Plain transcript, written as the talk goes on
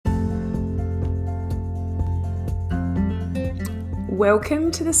Welcome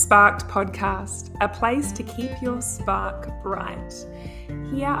to the Sparked Podcast, a place to keep your spark bright.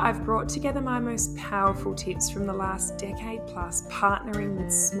 Here I've brought together my most powerful tips from the last decade plus, partnering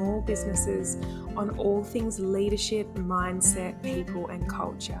with small businesses on all things leadership, mindset, people and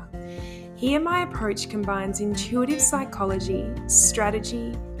culture. Here my approach combines intuitive psychology,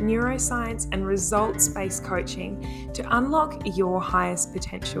 strategy, neuroscience and results-based coaching to unlock your highest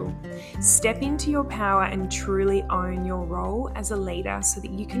potential. Step into your power and truly own your role as a leader so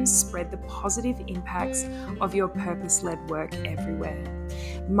that you can spread the positive impacts of your purpose-led work everywhere.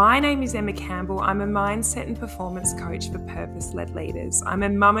 My name is Emma Campbell. I'm a mindset and performance coach for purpose-led leaders. I'm a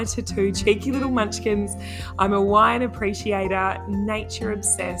mama to two cheeky little munchkins. I'm a wine appreciator,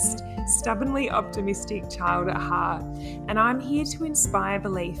 nature-obsessed, stubbornly optimistic child at heart. And I'm here to inspire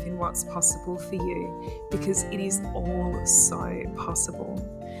belief in what's possible for you because it is all so possible.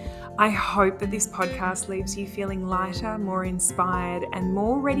 I hope that this podcast leaves you feeling lighter, more inspired, and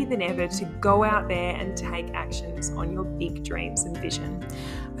more ready than ever to go out there and take actions on your big dreams and vision.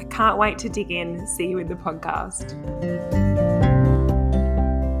 I can't wait to dig in. See you in the podcast.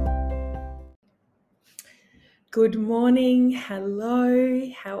 Good morning. Hello.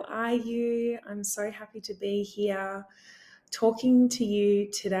 How are you? I'm so happy to be here talking to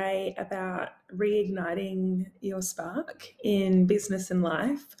you today about reigniting your spark in business and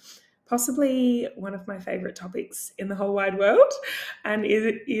life. Possibly one of my favorite topics in the whole wide world, and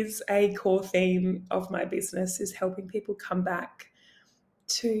it is a core theme of my business, is helping people come back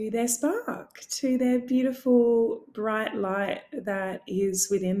to their spark, to their beautiful bright light that is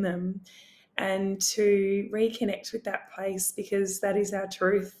within them, and to reconnect with that place, because that is our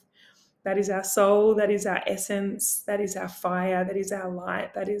truth, that is our soul, that is our essence, that is our fire, that is our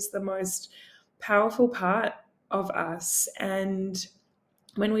light, that is the most powerful part of us. And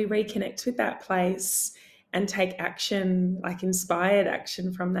when we reconnect with that place and take action, like inspired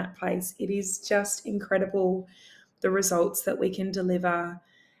action from that place, it is just incredible the results that we can deliver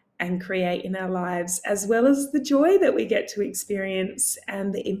and create in our lives, as well as the joy that we get to experience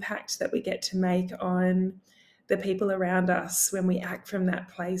and the impact that we get to make on the people around us when we act from that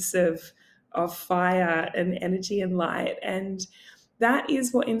place of fire and energy and light. And that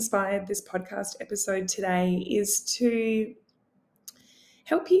is what inspired this podcast episode today, is to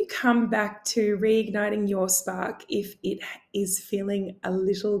help you come back to reigniting your spark if it is feeling a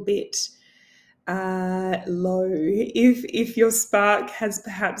little bit low, if your spark has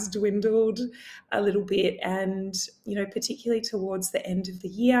perhaps dwindled a little bit, and particularly towards the end of the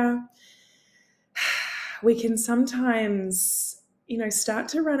year, we can sometimes start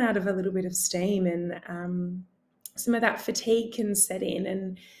to run out of a little bit of steam, and some of that fatigue can set in,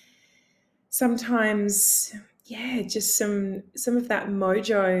 and sometimes just some of that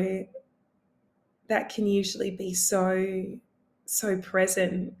mojo that can usually be so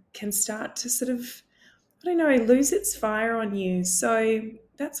present can start to sort of, lose its fire on you. So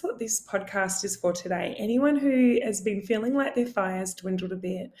that's what this podcast is for today. Anyone who has been feeling like their fire's dwindled a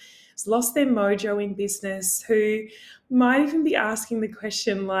bit, has lost their mojo in business, who might even be asking the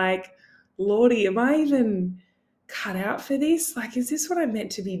question like, Lordy, am I even cut out for this? Like, is this what I'm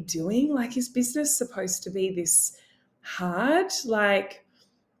meant to be doing? Like, is business supposed to be this hard? Like,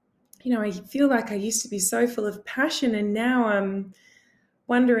 I feel like I used to be so full of passion, and now I'm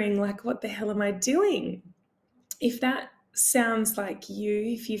wondering, like, what the hell am I doing? If that sounds like you,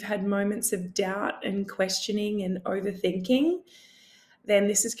 if you've had moments of doubt and questioning and overthinking, then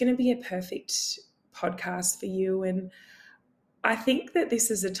this is going to be a perfect podcast for you. And I think that this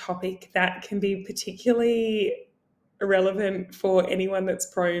is a topic that can be particularly relevant for anyone that's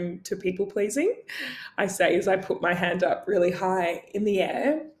prone to people pleasing. I say as I put my hand up really high in the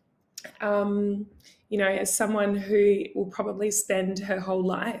air. As someone who will probably spend her whole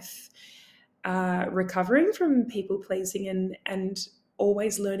life recovering from people pleasing and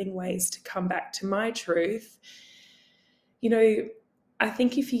always learning ways to come back to my truth, I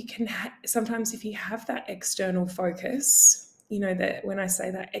think if you can, sometimes if you have that external focus, that when I say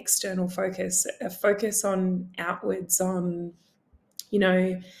that external focus, a focus on outwards, on,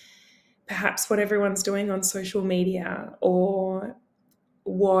 perhaps what everyone's doing on social media, or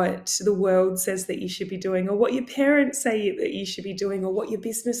what the world says that you should be doing, or what your parents say that you should be doing, or what your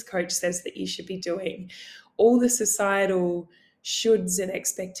business coach says that you should be doing, all the societal shoulds and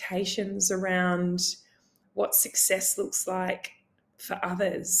expectations around what success looks like for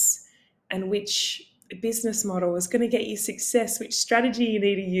others, and which business model is going to get you success, which strategy you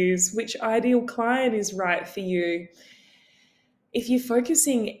need to use, which ideal client is right for you. If you're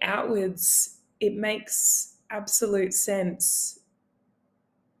focusing outwards, it makes absolute sense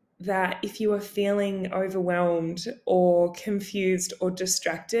that if you are feeling overwhelmed or confused or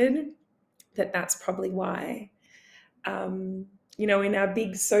distracted, that's probably why. In our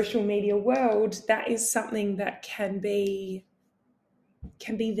big social media world, that is something that can be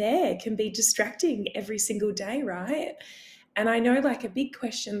there, can be distracting every single day, right? And I know, like, a big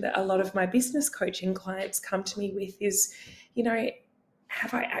question that a lot of my business coaching clients come to me with is,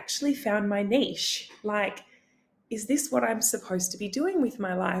 have I actually found my niche? Like, is this what I'm supposed to be doing with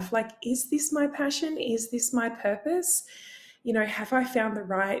my life? Like, is this my passion? Is this my purpose? Have I found the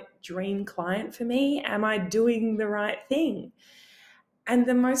right dream client for me? Am I doing the right thing? And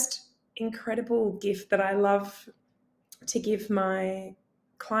the most incredible gift that I love to give my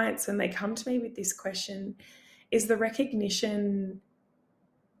clients when they come to me with this question is the recognition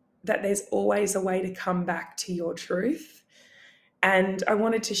that there's always a way to come back to your truth. And I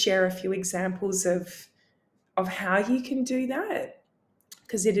wanted to share a few examples of how you can do that,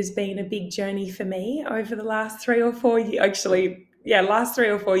 because it has been a big journey for me over the last 3 or 4 years. Actually, last 3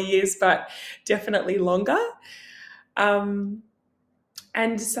 or 4 years, but definitely longer.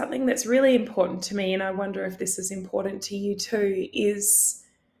 And something that's really important to me, and I wonder if this is important to you too, is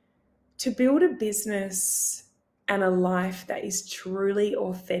to build a business and a life that is truly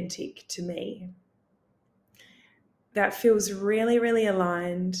authentic to me, that feels really, really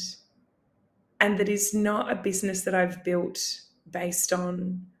aligned, and that is not a business that I've built based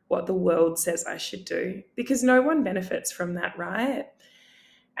on what the world says I should do, because no one benefits from that, right?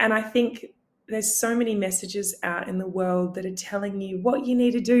 And I think there's so many messages out in the world that are telling you what you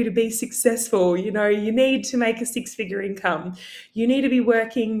need to do to be successful. You need to make a 6-figure income. You need to be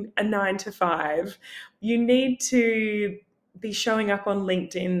working a 9 to 5. You need to be showing up on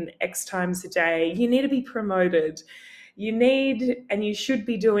LinkedIn X times a day. You need to be promoted. You need and you should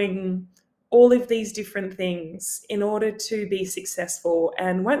be doing all of these different things in order to be successful.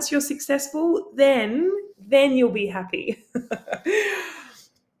 And once you're successful, then you'll be happy.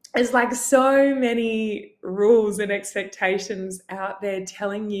 There's like so many rules and expectations out there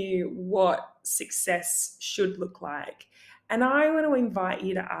telling you what success should look like. And I want to invite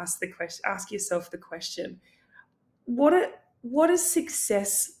you to ask yourself the question, what does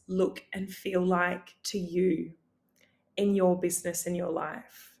success look and feel like to you in your business and your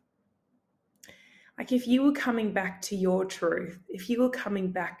life? Like, if you were coming back to your truth, if you were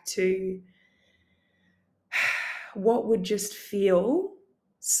coming back to what would just feel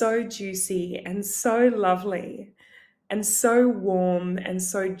so juicy and so lovely and so warm and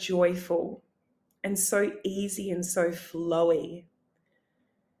so joyful and so easy and so flowy,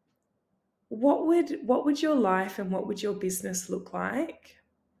 what would your life and what would your business look like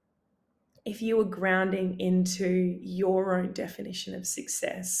if you were grounding into your own definition of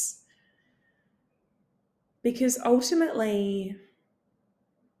success? Because ultimately,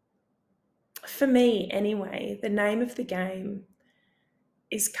 for me anyway, the name of the game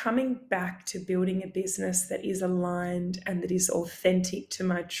is coming back to building a business that is aligned and that is authentic to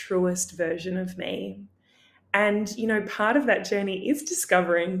my truest version of me. And, part of that journey is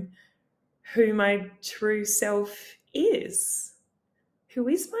discovering who my true self is. Who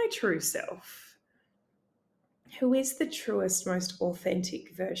is my true self? Who is the truest, most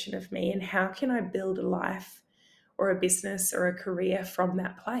authentic version of me? And how can I build a life or a business or a career from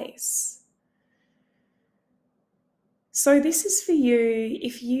that place? So this is for you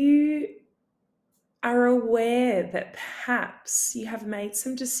if you are aware that perhaps you have made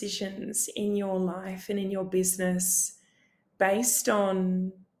some decisions in your life and in your business based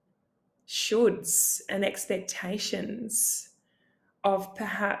on shoulds and expectations of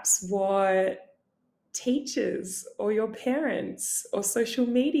perhaps what teachers or your parents or social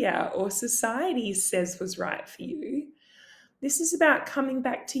media or society says was right for you. This is about coming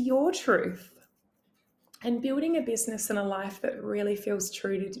back to your truth and building a business and a life that really feels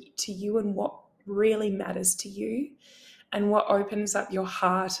true to you and what really matters to you and what opens up your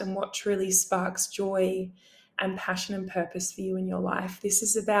heart and what truly sparks joy and passion and purpose for you in your life. This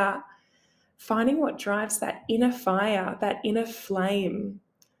is about finding what drives that inner fire, that inner flame,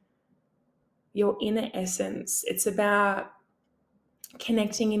 your inner essence. It's about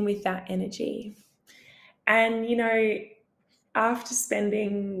connecting in with that energy. And, after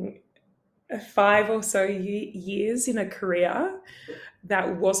spending 5 or so years in a career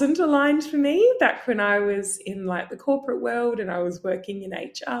that wasn't aligned for me, back when I was in like the corporate world and I was working in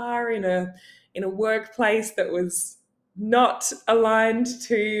HR in a workplace that was not aligned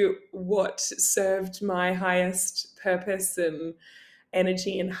to what served my highest purpose and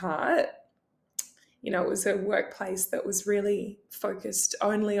energy and heart. It was a workplace that was really focused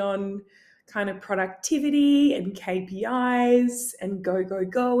only on kind of productivity and KPIs and go, go,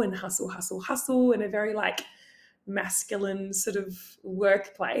 go and hustle, hustle, hustle, and a very like masculine sort of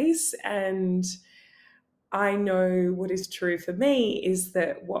workplace. And I know what is true for me is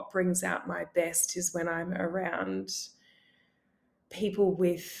that what brings out my best is when I'm around people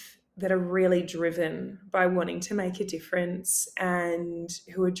that are really driven by wanting to make a difference and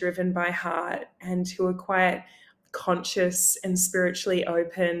who are driven by heart and who are quite conscious and spiritually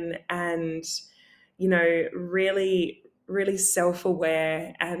open and, you know, really, really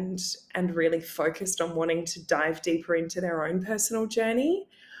self-aware and really focused on wanting to dive deeper into their own personal journey.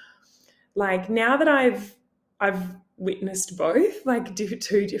 Like now that I've witnessed both, like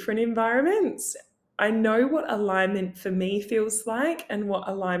two different environments, I know what alignment for me feels like and what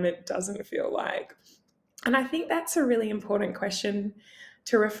alignment doesn't feel like. And I think that's a really important question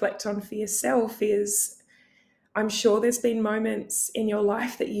to reflect on for yourself. Is I'm sure there's been moments in your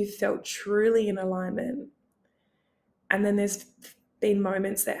life that you've felt truly in alignment. And then there's been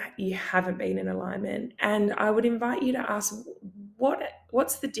moments that you haven't been in alignment. And I would invite you to ask,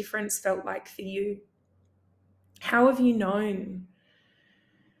 what's the difference felt like for you? How have you known?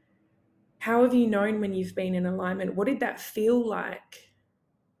 How have you known when you've been in alignment? What did that feel like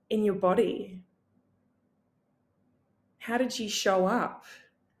in your body? How did you show up?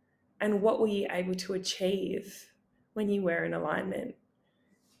 And what were you able to achieve when you were in alignment?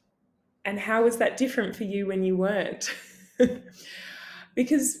 And how was that different for you when you weren't?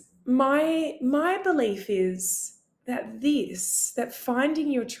 Because my belief is that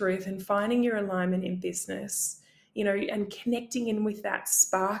finding your truth and finding your alignment in business, you know, and connecting in with that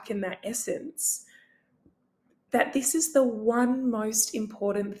spark and that essence, that this is the one most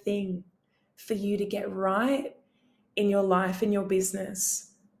important thing for you to get right in your life, in your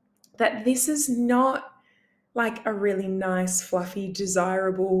business. That this is not like a really nice, fluffy,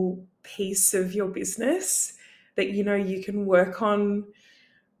 desirable piece of your business that, you know, you can work on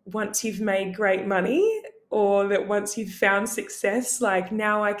once you've made great money, or that once you've found success, like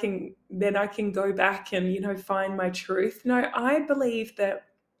now I can go back and, you know, find my truth. No, I believe that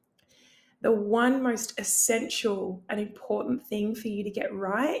the one most essential and important thing for you to get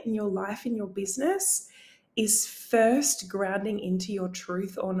right in your life, in your business, is first grounding into your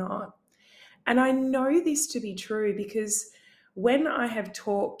truth or not. And I know this to be true because when I have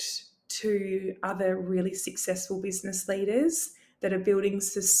talked to other really successful business leaders that are building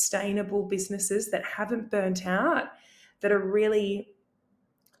sustainable businesses that haven't burnt out, that are really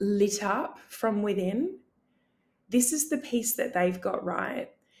lit up from within, this is the piece that they've got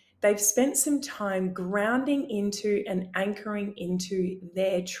right. They've spent some time grounding into and anchoring into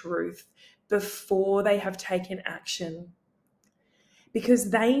their truth before they have taken action.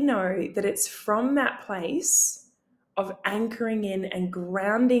 Because they know that it's from that place of anchoring in and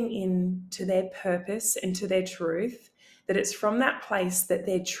grounding in to their purpose and to their truth, that it's from that place that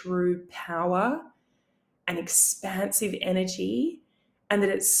their true power and expansive energy, and that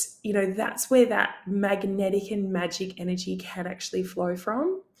it's, you know, that's where that magnetic and magic energy can actually flow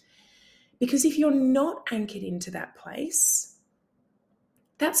from. Because if you're not anchored into that place,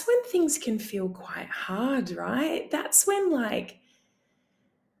 that's when things can feel quite hard, right? That's when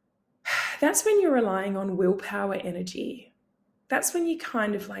you're relying on willpower energy. That's when you're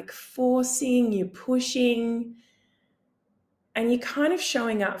kind of like forcing, you're pushing, and you're kind of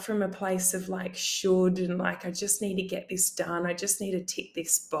showing up from a place of like should and like, I just need to get this done. I just need to tick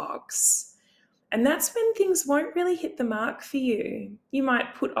this box. And that's when things won't really hit the mark for you. You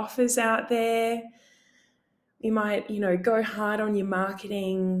might put offers out there. You might, you know, go hard on your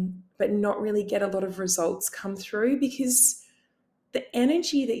marketing, but not really get a lot of results come through because the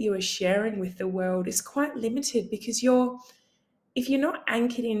energy that you are sharing with the world is quite limited. Because if you're not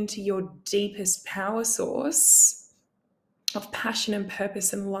anchored into your deepest power source of passion and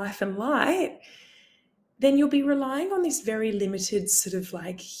purpose and life and light, then you'll be relying on this very limited sort of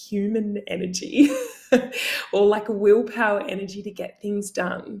like human energy or like willpower energy to get things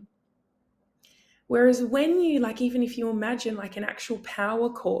done. Whereas when you, like, even if you imagine like an actual power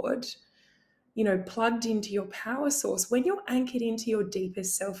cord, you know, plugged into your power source, when you're anchored into your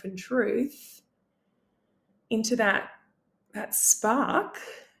deepest self and truth, into that spark,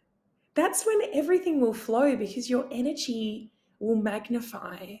 that's when everything will flow because your energy will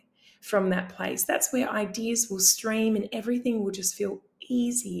magnify from that place. That's where ideas will stream and everything will just feel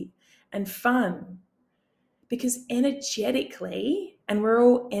easy and fun. Because energetically, and we're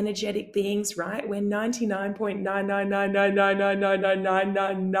all energetic beings, right? We're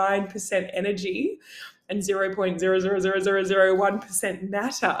 99.999999999% energy and 0.0000001%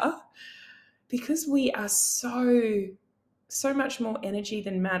 matter. Because we are so much more energy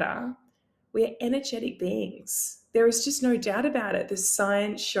than matter, We're energetic beings. There is just no doubt about it. The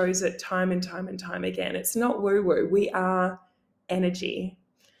science shows it time and time and time again. It's not woo-woo. We are energy.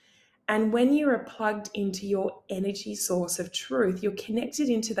 And when you are plugged into your energy source of truth, you're connected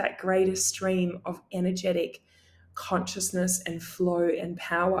into that greater stream of energetic consciousness and flow and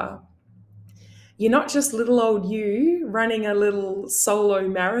power. You're not just little old you running a little solo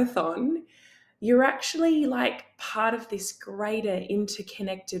marathon. You're actually like part of this greater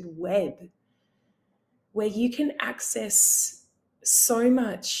interconnected web where you can access so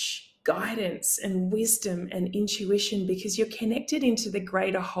much guidance and wisdom and intuition because you're connected into the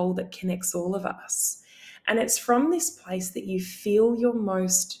greater whole that connects all of us. And it's from this place that you feel your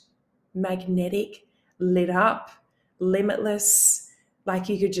most magnetic, lit up, limitless, like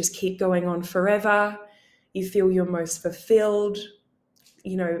you could just keep going on forever. You feel your most fulfilled,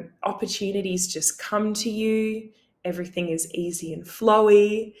 opportunities just come to you. Everything is easy and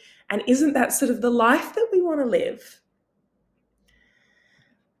flowy. And isn't that sort of the life that we want to live?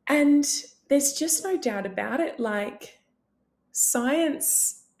 And there's just no doubt about it. Like,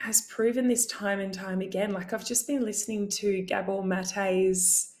 science has proven this time and time again. Like, I've just been listening to Gabor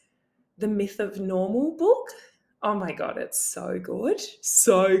Mate's The Myth of Normal book. Oh my God, it's so good.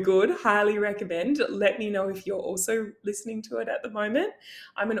 So good. Highly recommend. Let me know if you're also listening to it at the moment.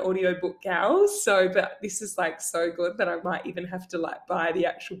 I'm an audiobook gal, but this is like so good that I might even have to like buy the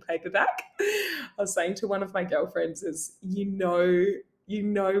actual paperback. I was saying to one of my girlfriends is, when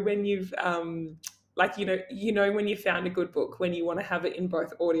you've when you found a good book, when you want to have it in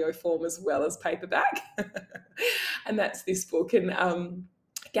both audio form as well as paperback. And that's this book. And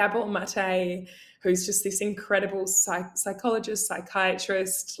Gabor Mate, who's just this incredible psychologist,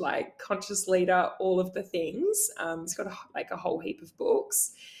 psychiatrist, like conscious leader, all of the things. He's got a whole heap of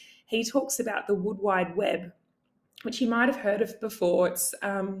books. He talks about the Wood Wide Web, which you might have heard of before. It's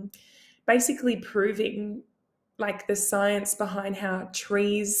basically proving like the science behind how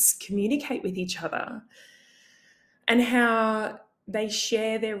trees communicate with each other and how they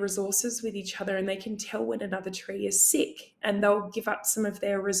share their resources with each other, and they can tell when another tree is sick, and they'll give up some of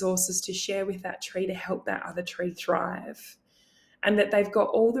their resources to share with that tree to help that other tree thrive. And that they've got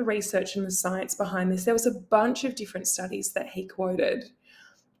all the research and the science behind this. There was a bunch of different studies that he quoted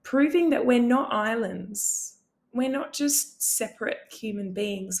proving that we're not islands. We're not just separate human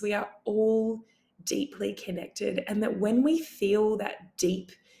beings. We are all deeply connected, and that when we feel that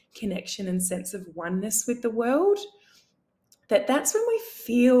deep connection and sense of oneness with the world, that's when we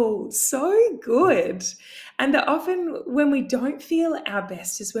feel so good. And that often when we don't feel our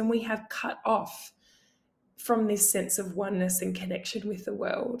best is when we have cut off from this sense of oneness and connection with the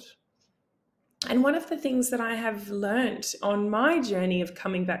world. And one of the things that I have learned on my journey of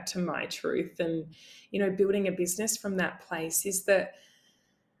coming back to my truth and, building a business from that place is that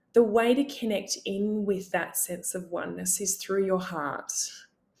the way to connect in with that sense of oneness is through your heart,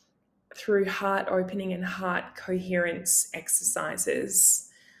 through heart opening and heart coherence exercises.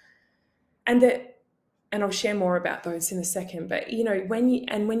 And I'll share more about those in a second, but when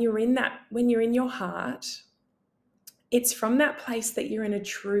you're in your heart, it's from that place that you're in a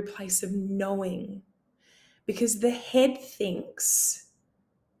true place of knowing, because the head thinks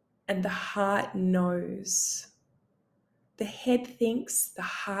and the heart knows. The head thinks, the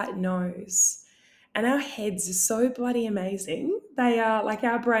heart knows. And our heads are so bloody amazing. They are, like,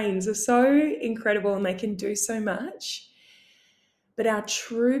 our brains are so incredible and they can do so much. But our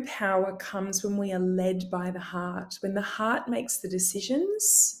true power comes when we are led by the heart. When the heart makes the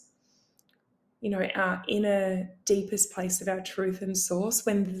decisions, our inner, deepest place of our truth and source,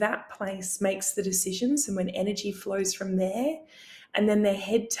 when that place makes the decisions and when energy flows from there, and then the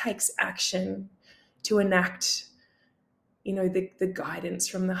head takes action to enact, the guidance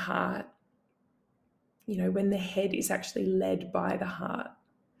from the heart, when the head is actually led by the heart.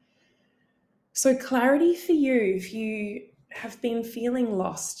 So clarity for you, if you have been feeling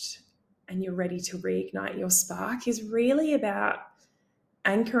lost and you're ready to reignite your spark, is really about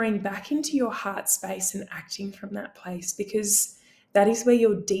anchoring back into your heart space and acting from that place, because that is where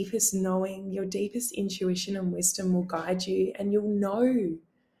your deepest knowing, your deepest intuition and wisdom will guide you, and you'll know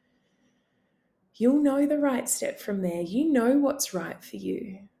the right step from there. You know what's right for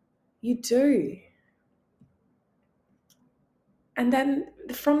you. You do. And then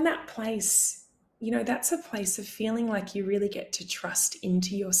from that place, that's a place of feeling like you really get to trust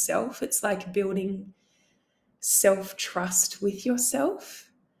into yourself. It's like building self-trust with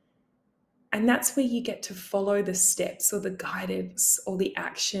yourself. And that's where you get to follow the steps or the guidance or the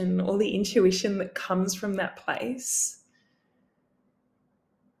action or the intuition that comes from that place.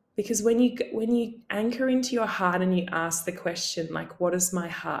 Because when you anchor into your heart and you ask the question, like, what does my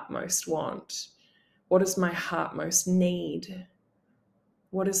heart most want? What does my heart most need?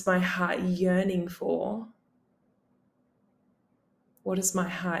 What is my heart yearning for? What is my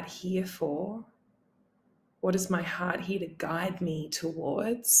heart here for? What is my heart here to guide me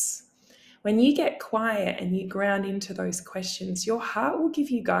towards? When you get quiet and you ground into those questions, your heart will give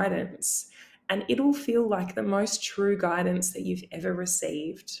you guidance, and it'll feel like the most true guidance that you've ever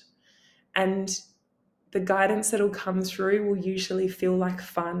received. And the guidance that'll come through will usually feel like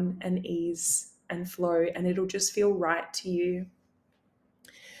fun and ease and flow, and it'll just feel right to you.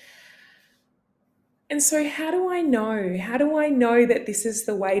 And so how do I know? How do I know that this is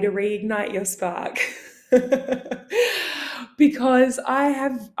the way to reignite your spark? Because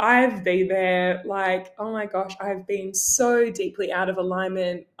I've been there, like, oh my gosh, I've been so deeply out of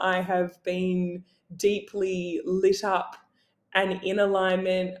alignment. I have been deeply lit up and in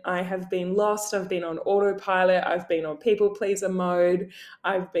alignment. I have been lost. I've been on autopilot. I've been on people pleaser mode.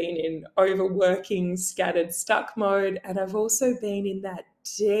 I've been in overworking, scattered, stuck mode. And I've also been in that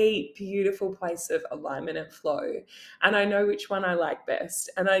deep, beautiful place of alignment and flow. And I know which one I like best.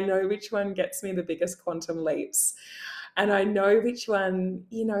 And I know which one gets me the biggest quantum leaps. And I know which one,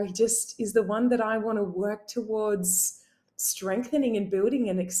 just is the one that I want to work towards strengthening and building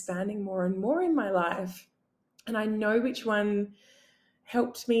and expanding more and more in my life. And I know which one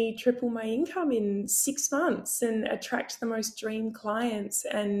helped me triple my income in 6 months and attract the most dream clients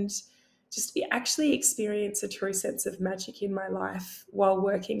and just actually experience a true sense of magic in my life while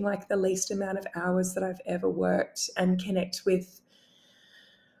working like the least amount of hours that I've ever worked, and connect with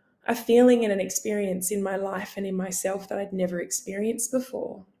a feeling and an experience in my life and in myself that I'd never experienced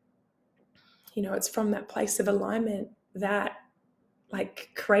before. It's from that place of alignment that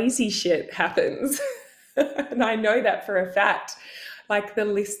like crazy shit happens. And I know that for a fact. Like the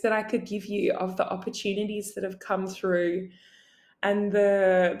list that I could give you of the opportunities that have come through and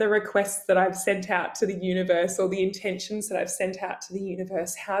the requests that I've sent out to the universe, or the intentions that I've sent out to the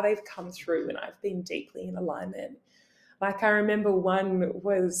universe, how they've come through when I've been deeply in alignment. Like I remember one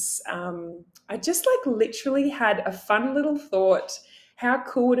was, I just like literally had a fun little thought. How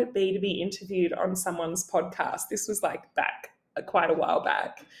cool would it be to be interviewed on someone's podcast? This was like back quite a while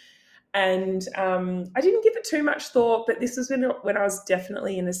back. And I didn't give it too much thought, but this was when I was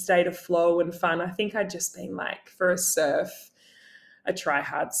definitely in a state of flow and fun. I think I'd just been like, for a surf, a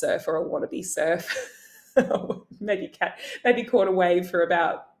try-hard surf or a wannabe surf, maybe caught a wave for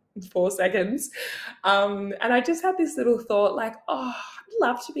about 4 seconds. And I just had this little thought like, oh, I'd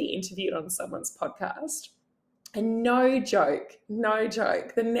love to be interviewed on someone's podcast. And no joke,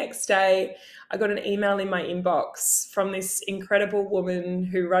 the next day I got an email in my inbox from this incredible woman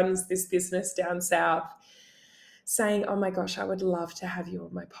who runs this business down south saying, oh my gosh, I would love to have you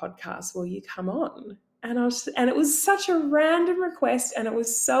on my podcast. Will you come on? And it was such a random request, and it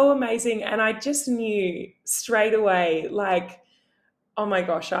was so amazing. And I just knew straight away, like, oh my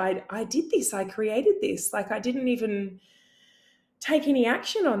gosh, I did this. I created this. Like I didn't even take any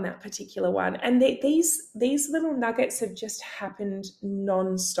action on that particular one. And these little nuggets have just happened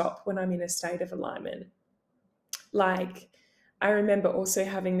nonstop when I'm in a state of alignment. Like I remember also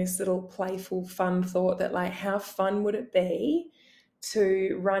having this little playful, fun thought that like, how fun would it be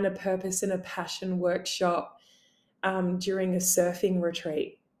to run a purpose and a passion workshop during a surfing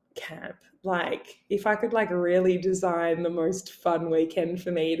retreat camp? Like if I could like really design the most fun weekend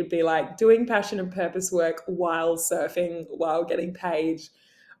for me to be like doing passion and purpose work while surfing, while getting paid,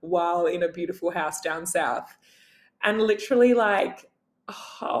 while in a beautiful house down south. And literally like,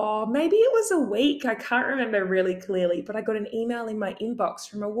 oh, maybe it was a week, I can't remember really clearly, but I got an email in my inbox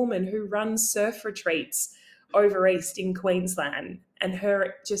from a woman who runs surf retreats over east in Queensland, and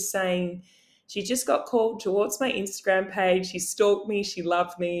her just saying, she just got called towards my Instagram page. She stalked me. She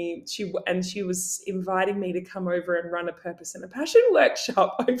loved me. She was inviting me to come over and run a purpose and a passion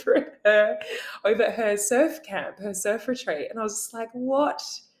workshop over at her surf camp, her surf retreat. And I was just like, what?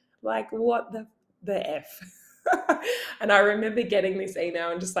 Like, what the F? And I remember getting this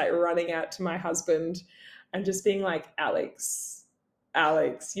email and just like running out to my husband and just being like, Alex,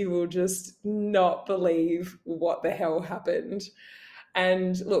 you will just not believe what the hell happened.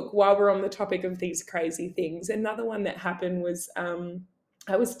 And look, while we're on the topic of these crazy things, another one that happened was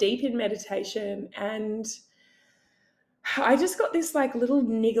I was deep in meditation, and I just got this like little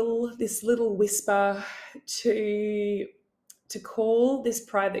niggle, this little whisper to call this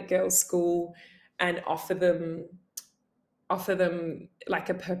private girls' school and offer them like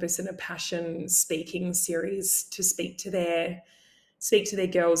a purpose and a passion speaking series to speak to their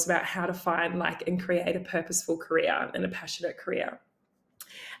girls about how to find like and create a purposeful career and a passionate career.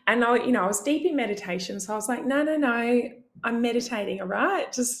 And I was deep in meditation. So I was like, no, I'm meditating, all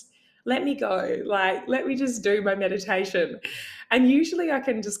right? Just let me go. Like, let me just do my meditation. And usually I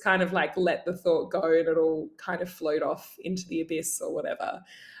can just kind of like let the thought go and it'll kind of float off into the abyss or whatever.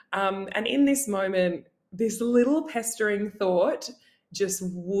 And in this moment, this little pestering thought just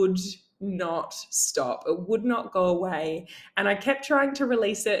would not stop. It would not go away. And I kept trying to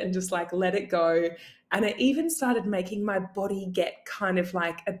release it and just like let it go. And it even started making my body get kind of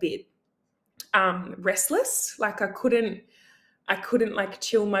like a bit restless. Like I couldn't like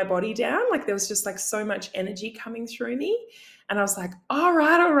chill my body down. Like there was just like so much energy coming through me. And I was like, all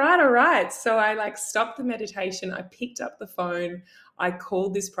right. So I like stopped the meditation. I picked up the phone. I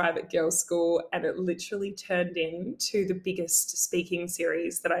called this private girls' school, and it literally turned into the biggest speaking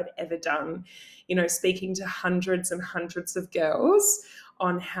series that I'd ever done, speaking to hundreds and hundreds of girls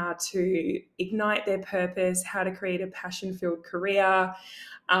on how to ignite their purpose, how to create a passion-filled career,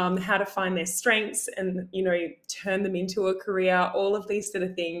 how to find their strengths and, turn them into a career, all of these sort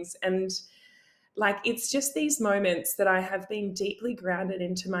of things. And like, it's just these moments that I have been deeply grounded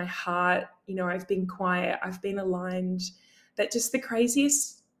into my heart. I've been quiet, I've been aligned, that just the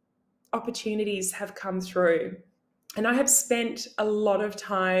craziest opportunities have come through. And I have spent a lot of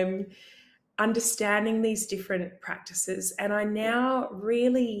time understanding these different practices. And I now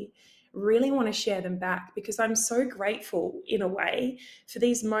really want to share them back, because I'm so grateful in a way for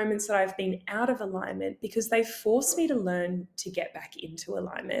these moments that I've been out of alignment, because they forced me to learn to get back into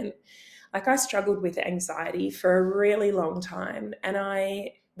alignment. Like I struggled with anxiety for a really long time, and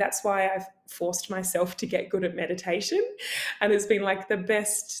that's why I've forced myself to get good at meditation. And it's been like the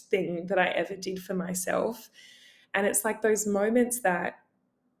best thing that I ever did for myself. And it's like those moments that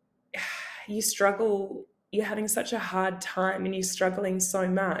you struggle, you're having such a hard time and you're struggling so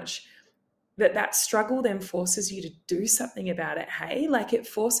much, that struggle then forces you to do something about it. Hey, like it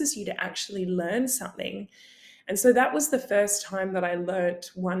forces you to actually learn something. And so that was the first time that I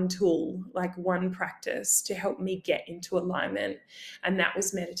learnt one tool, like one practice to help me get into alignment. And that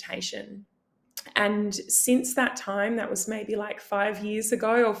was meditation. And since that time, that was maybe like 5 years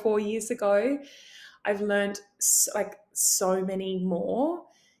ago or 4 years ago, I've learned like so many more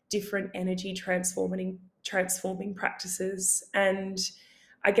different energy transforming practices. And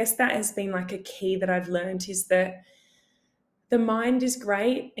I guess that has been like a key that I've learned, is that the mind is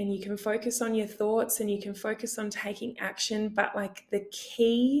great and you can focus on your thoughts and you can focus on taking action. But like the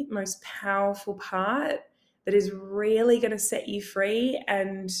key, most powerful part that is really going to set you free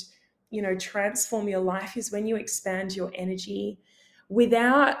and, transform your life is when you expand your energy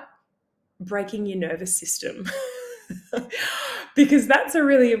without breaking your nervous system. Because that's a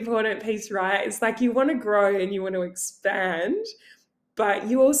really important piece, right? It's like you want to grow and you want to expand, but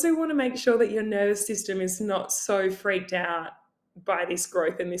you also want to make sure that your nervous system is not so freaked out by this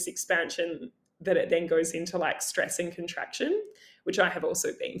growth and this expansion that it then goes into like stress and contraction, which I have also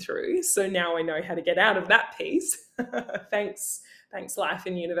been through. So now I know how to get out of that piece. Thanks life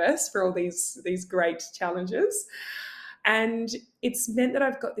and universe for all these great challenges. And it's meant that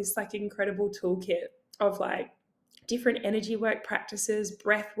I've got this like incredible toolkit of like different energy work practices,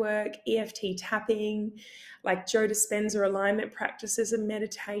 breath work, EFT tapping, like Joe Dispenza alignment practices and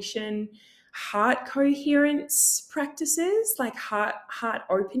meditation, heart coherence practices, like heart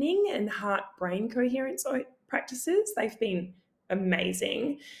opening and heart brain coherence practices. They've been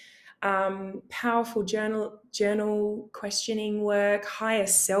amazing. Powerful journal questioning work, higher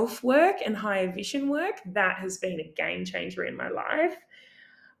self work and higher vision work. That has been a game changer in my life.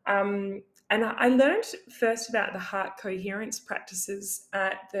 And I learned first about the heart coherence practices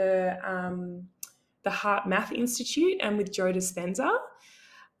at the Heart Math Institute and with Joe Dispenza.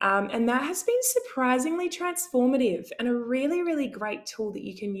 And that has been surprisingly transformative and a really, really great tool that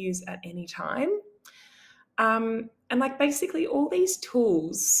you can use at any time. And like basically all these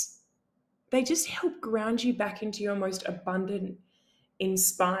tools, they just help ground you back into your most abundant,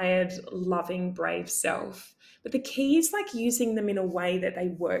 inspired, loving, brave self. But the key is like using them in a way that they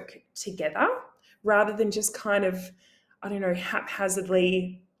work together rather than just kind of,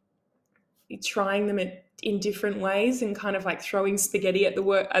 haphazardly trying them in different ways and kind of like throwing spaghetti at the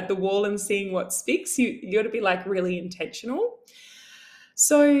wall and seeing what sticks. You got to be like really intentional.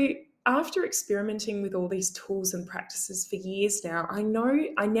 So after experimenting with all these tools and practices for years now, I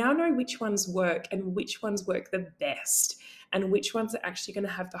now know which ones work and which ones work the best and which ones are actually going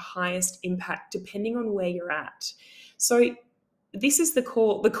to have the highest impact depending on where you're at. So this is the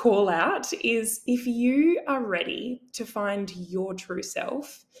call out is, if you are ready to find your true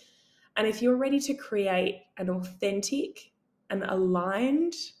self, and if you're ready to create an authentic and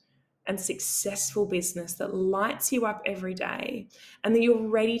aligned and successful business that lights you up every day, and that you're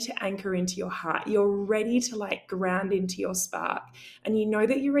ready to anchor into your heart, you're ready to like ground into your spark, and you know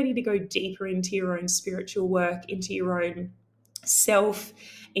that you're ready to go deeper into your own spiritual work, into your own self,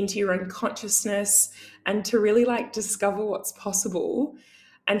 into your own consciousness, and to really like discover what's possible,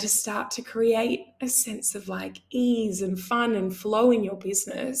 and to start to create a sense of like ease and fun and flow in your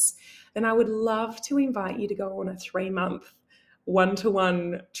business, then I would love to invite you to go on a 3-month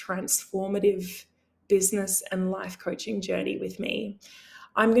one-to-one transformative business and life coaching journey with me.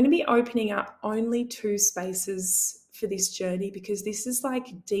 I'm going to be opening up only 2 spaces for this journey because this is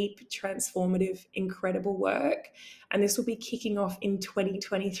like deep, transformative, incredible work. And this will be kicking off in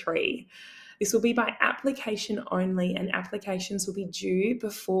 2023. This will be by application only, and applications will be due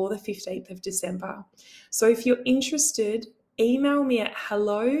before the 15th of December. So if you're interested, email me at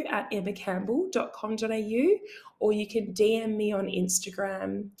hello@emmacampbell.com.au, or you can DM me on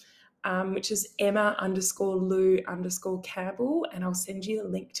Instagram, which is Emma_Lou_Campbell, and I'll send you the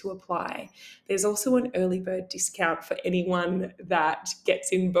link to apply. There's also an early bird discount for anyone that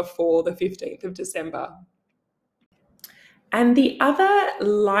gets in before the 15th of December. And the other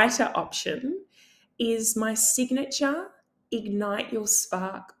lighter option is my signature Ignite Your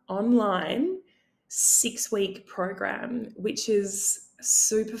Spark online 6-week program, which is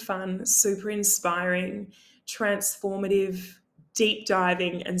super fun, super inspiring, transformative, deep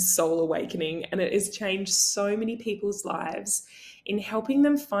diving, and soul awakening. And it has changed so many people's lives in helping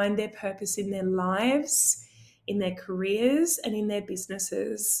them find their purpose in their lives, in their careers, and in their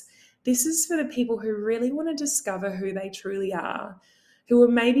businesses. This is for the people who really want to discover who they truly are, who are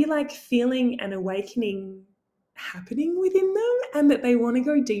maybe like feeling an awakening happening within them, and that they want to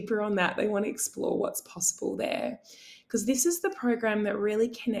go deeper on that. They want to explore what's possible there. Because this is the program that really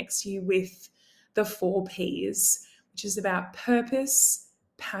connects you with the 4 Ps, which is about purpose,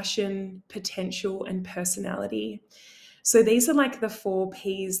 passion, potential, and personality. So these are like the 4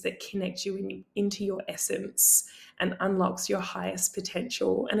 Ps that connect you into your essence and unlocks your highest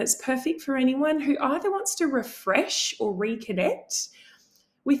potential. And it's perfect for anyone who either wants to refresh or reconnect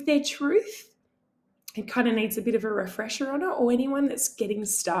with their truth. It kind of needs a bit of a refresher on it, or anyone that's getting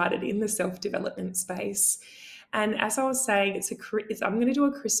started in the self-development space. And as I was saying, I'm going to do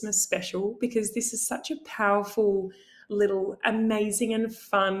a Christmas special because this is such a powerful, little, amazing and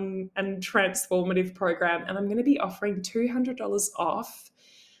fun and transformative program. And I'm going to be offering $200 off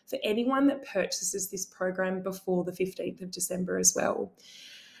for anyone that purchases this program before the 15th of December as well.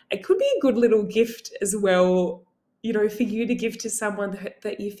 It could be a good little gift as well, you know, for you to give to someone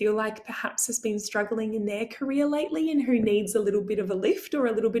that you feel like perhaps has been struggling in their career lately and who needs a little bit of a lift or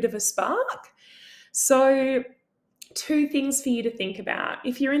a little bit of a spark. So 2 things for you to think about.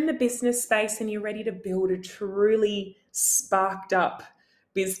 If you're in the business space and you're ready to build a truly sparked up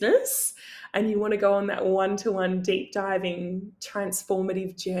business and you want to go on that one-to-one deep diving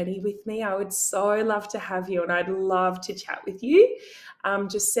transformative journey with me, I would so love to have you, and I'd love to chat with you.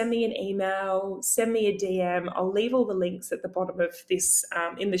 Just send me an email, send me a DM. I'll leave all the links at the bottom of this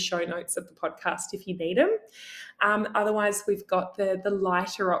in the show notes of the podcast if you need them. Otherwise, we've got the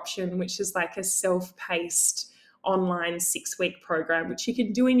lighter option, which is like a self-paced online 6-week program, which you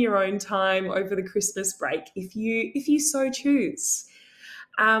can do in your own time over the Christmas break if you so choose.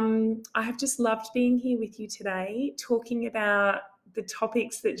 I have just loved being here with you today, talking about the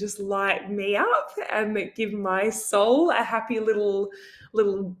topics that just light me up and that give my soul a happy little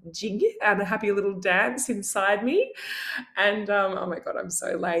jig and a happy little dance inside me. And oh my God, I'm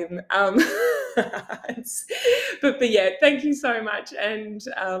so lame. But yeah, thank you so much. And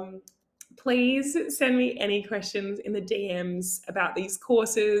please send me any questions in the DMs about these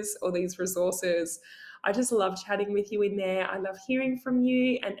courses or these resources. I just love chatting with you in there. I love hearing from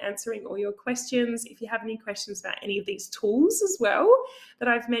you and answering all your questions. If you have any questions about any of these tools as well that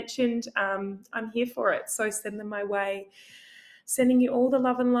I've mentioned, I'm here for it. So send them my way. Sending you all the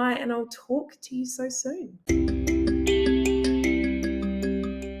love and light, and I'll talk to you so soon.